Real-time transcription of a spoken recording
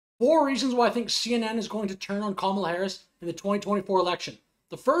4 reasons why I think CNN is going to turn on Kamala Harris in the 2024 election.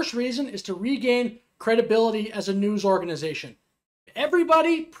 The first reason is to regain credibility as a news organization.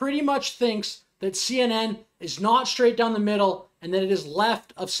 Everybody pretty much thinks that CNN is not straight down the middle and that it is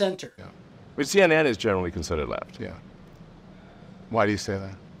left of center. Yeah. But CNN is generally considered left. Yeah. Why do you say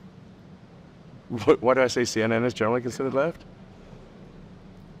that? Why do I say CNN is generally considered left?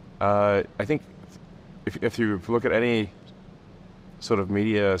 I think if you look at any sort of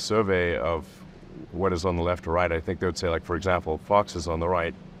media survey of what is on the left or right, I think they would say, like, for example, Fox is on the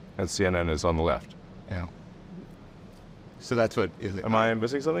right and CNN is on the left. Yeah. So that's what is it? Am I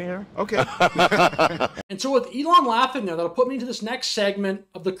missing something here? Okay. And so with Elon laughing there, that'll put me into this next segment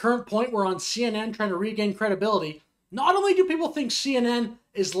of the current point we're on CNN trying to regain credibility. Not only do people think CNN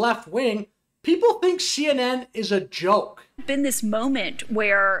is left-wing, people think CNN is a joke. Been this moment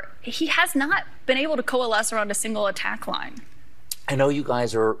where he has not been able to coalesce around a single attack line. I know you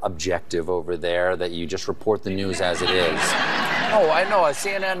guys are objective over there, that you just report the news as it is. Oh, I know.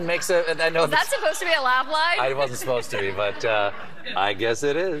 CNN makes a... I know Was that supposed to be a laugh line? I wasn't supposed to be, but I guess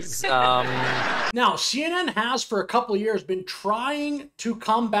it is. Now, CNN has for a couple of years been trying to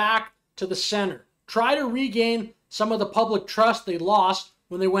come back to the center, try to regain some of the public trust they lost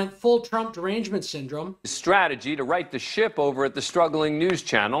when they went full Trump derangement syndrome. Strategy to right the ship over at the struggling news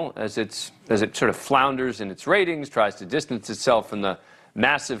channel as it sort of flounders in its ratings, tries to distance itself from the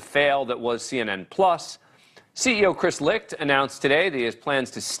massive fail that was CNN Plus. CEO Chris Licht announced today that he has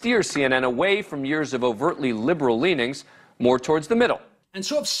plans to steer CNN away from years of overtly liberal leanings, more towards the middle. And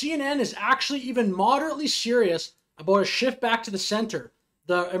so if CNN is actually even moderately serious about a shift back to the center,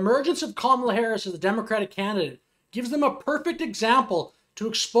 the emergence of Kamala Harris as the Democratic candidate gives them a perfect example to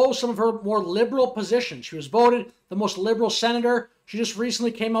expose some of her more liberal positions. She was voted the most liberal senator. She just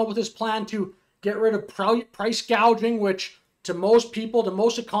recently came out with this plan to get rid of price gouging, which to most people, to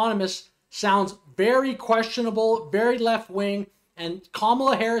most economists, sounds very questionable, very left-wing. And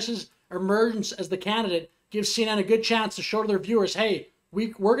Kamala Harris's emergence as the candidate gives CNN a good chance to show to their viewers, hey,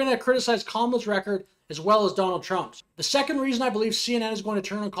 we're going to criticize Kamala's record as well as Donald Trump's. The second reason I believe CNN is going to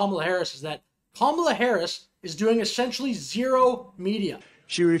turn on Kamala Harris is that Kamala Harris is doing essentially zero media.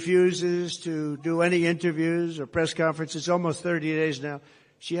 She refuses to do any interviews or press conferences. Almost 30 days now.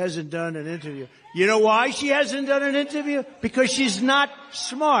 She hasn't done an interview. You know why she hasn't done an interview? Because she's not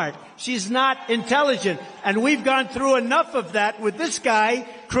smart. She's not intelligent. And we've gone through enough of that with this guy,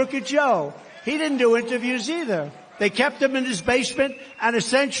 Crooked Joe. He didn't do interviews either. They kept him in his basement, and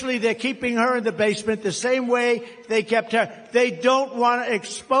essentially they're keeping her in the basement the same way they kept her. They don't want to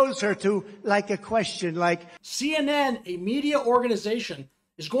expose her to, like, a question like... CNN, a media organization,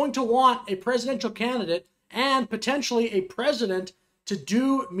 is going to want a presidential candidate and potentially a president to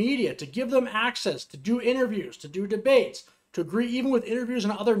do media, to give them access, to do interviews, to do debates, to agree even with interviews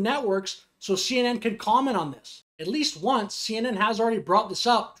on other networks so CNN can comment on this. At least once, CNN has already brought this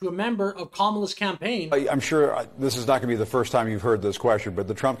up to a member of Kamala's campaign. I'm sure this is not going to be the first time you've heard this question, but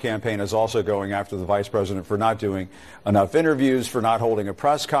the Trump campaign is also going after the vice president for not doing enough interviews, for not holding a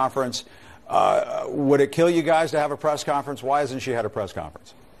press conference. Would it kill you guys to have a press conference? Why hasn't she had a press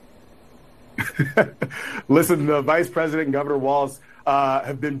conference? Listen, the vice president and Governor Walz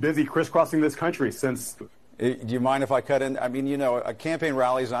have been busy crisscrossing this country since... Do you mind if I cut in? I mean, you know, a campaign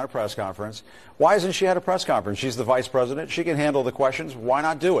rally is not a press conference. Why hasn't she had a press conference? She's the vice president. She can handle the questions. Why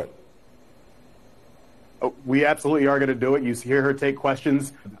not do it? Oh, we absolutely are going to do it. You hear her take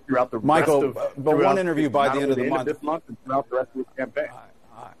questions throughout the Michael, rest of... but one interview by the end of the month. This month and throughout the rest of the campaign.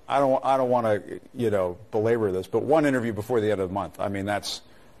 I don't want to, you know, belabor this, but one interview before the end of the month. I mean, that's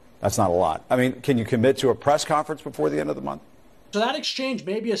not a lot. I mean, can you commit to a press conference before the end of the month? So that exchange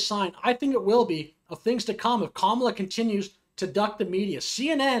may be a sign, I think it will be, of things to come if Kamala continues to duck the media.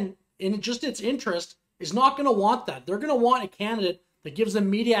 CNN, in just its interest, is not going to want that. They're going to want a candidate that gives them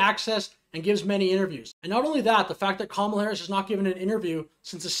media access and gives many interviews. And not only that, the fact that Kamala Harris has not given an interview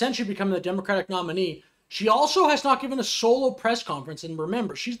since essentially becoming the Democratic nominee, she also has not given a solo press conference. And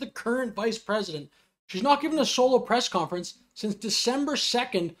remember, she's the current vice president. She's not given a solo press conference since December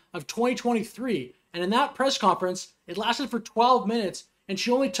 2nd of 2023. And in that press conference, it lasted for 12 minutes, and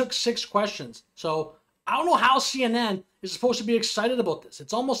she only took 6 questions. So I don't know how CNN is supposed to be excited about this.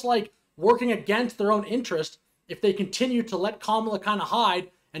 It's almost like working against their own interest if they continue to let Kamala kind of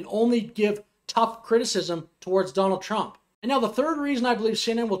hide and only give tough criticism towards Donald Trump. And now the third reason I believe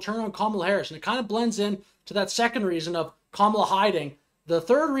CNN will turn on Kamala Harris, and it kind of blends in to that second reason of Kamala hiding. The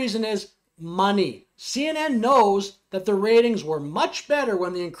third reason is money. CNN knows that the ratings were much better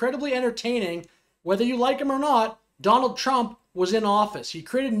when the incredibly entertaining, whether you like him or not, Donald Trump was in office. He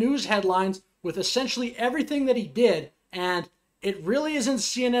created news headlines with essentially everything that he did, and it really is in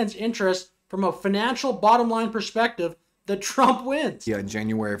CNN's interest from a financial bottom line perspective that Trump wins. In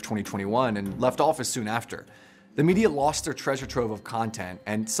January of 2021 and left office soon after. The media lost their treasure trove of content,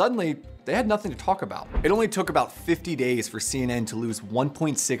 and suddenly they had nothing to talk about. It only took about 50 days for CNN to lose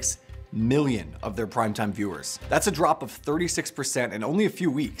 1.6 million of their primetime viewers. That's a drop of 36% in only a few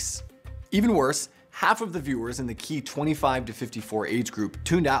weeks. Even worse, half of the viewers in the key 25 to 54 age group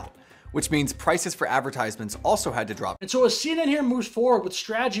tuned out, which means prices for advertisements also had to drop. And so as CNN here moves forward with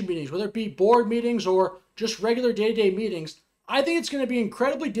strategy meetings, whether it be board meetings or just regular day-to-day meetings, I think it's going to be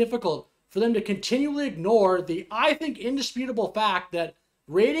incredibly difficult for them to continually ignore the, I think, indisputable fact that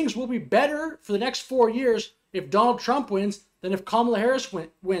ratings will be better for the next 4 years if Donald Trump wins than if Kamala Harris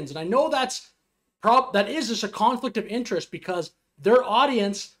wins. And I know that is just a conflict of interest because their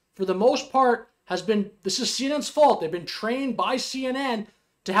audience, for the most part, has been, this is CNN's fault. They've been trained by CNN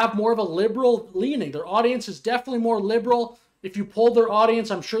to have more of a liberal leaning. Their audience is definitely more liberal. If you polled their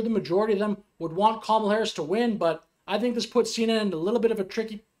audience, I'm sure the majority of them would want Kamala Harris to win, but I think this puts CNN in a little bit of a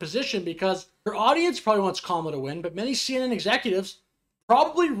tricky position because their audience probably wants Kamala to win, but many CNN executives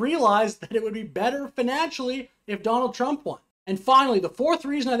probably realized that it would be better financially if Donald Trump won. And finally, the fourth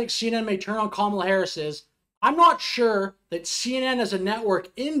reason I think CNN may turn on Kamala Harris is I'm not sure that CNN as a network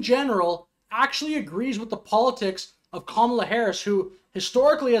in general actually agrees with the politics of Kamala Harris, who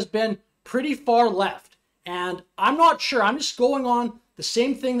historically has been pretty far left. And I'm not sure, I'm just going on the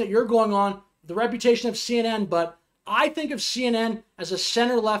same thing that you're going on, the reputation of CNN, but I think of CNN as a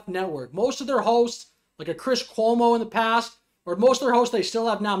center-left network. Most of their hosts, like a Chris Cuomo in the past, or most of their hosts they still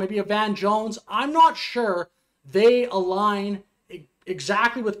have now, maybe a Van Jones, I'm not sure they align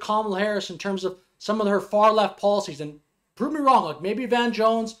exactly with Kamala Harris in terms of some of her far-left policies. And prove me wrong, like maybe Van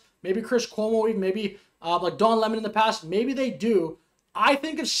Jones, maybe Chris Cuomo, even maybe like Don Lemon in the past, maybe they do. I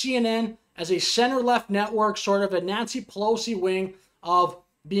think of CNN as a center-left network, sort of a Nancy Pelosi wing of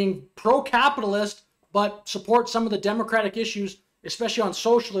being pro-capitalist, but support some of the democratic issues, especially on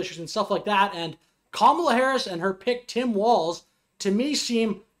social issues and stuff like that. And Kamala Harris and her pick, Tim Walz, to me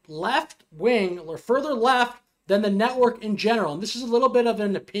seem left-wing or further left than the network in general. And this is a little bit of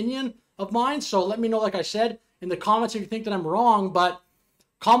an opinion of mine, so let me know, like I said, in the comments if you think that I'm wrong. But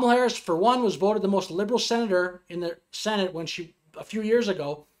Kamala Harris, for one, was voted the most liberal senator in the Senate a few years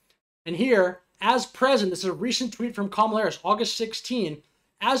ago. And here, as president, this is a recent tweet from Kamala Harris, August 16,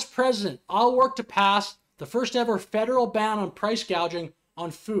 as president, I'll work to pass the first ever federal ban on price gouging on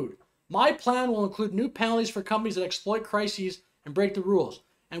food. My plan will include new penalties for companies that exploit crises and break the rules.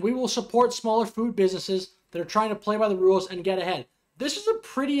 And we will support smaller food businesses that are trying to play by the rules and get ahead. This is a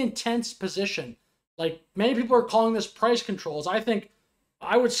pretty intense position. Like, many people are calling this price controls.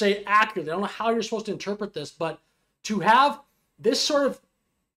 I would say accurately. I don't know how you're supposed to interpret this, but to have this sort of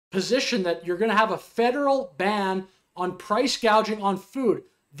position that you're going to have a federal ban on price gouging on food.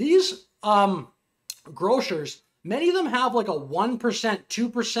 These grocers, many of them have like a 1%, 2%,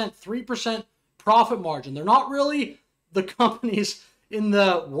 3% profit margin. They're not really the companies in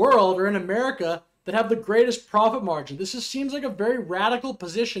the world or in America that have the greatest profit margin. This seems like a very radical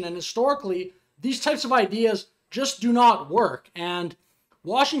position, and historically, these types of ideas just do not work. And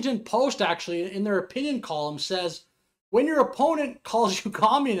Washington Post, actually, in their opinion column, says, when your opponent calls you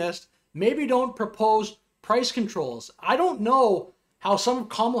communist, maybe don't propose price controls. I don't know how some of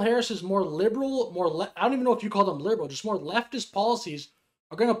Kamala Harris's more liberal, I don't even know if you call them liberal, just more leftist policies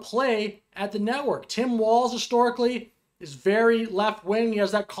are going to play at the network. Tim Walz, historically, is very left-wing. He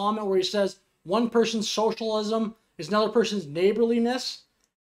has that comment where he says, one person's socialism is another person's neighborliness.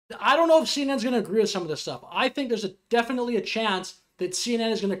 I don't know if CNN's going to agree with some of this stuff. I think there's definitely a chance that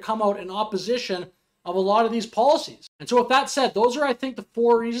CNN is going to come out in opposition of a lot of these policies. And so with that said, those are, I think, the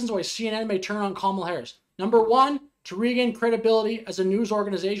 4 reasons why CNN may turn on Kamala Harris. Number 1, to regain credibility as a news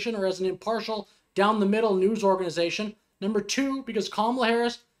organization or as an impartial, down-the-middle news organization. Number 2, because Kamala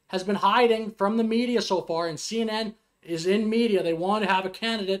Harris has been hiding from the media so far, and CNN is in media. They want to have a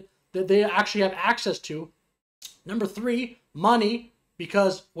candidate that they actually have access to. Number 3, money,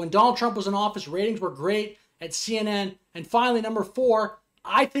 because when Donald Trump was in office, ratings were great at CNN. And finally, number 4,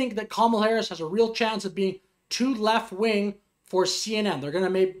 I think that Kamala Harris has a real chance of being too left-wing for CNN. They're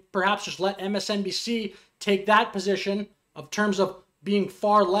going to perhaps just let MSNBC take that position of terms of being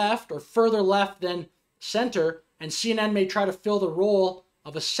far left or further left than center, and CNN may try to fill the role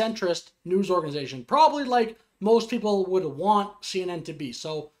of a centrist news organization, probably like most people would want CNN to be.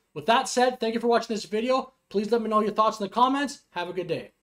 So with that said, thank you for watching this video. Please let me know your thoughts in the comments. Have a good day.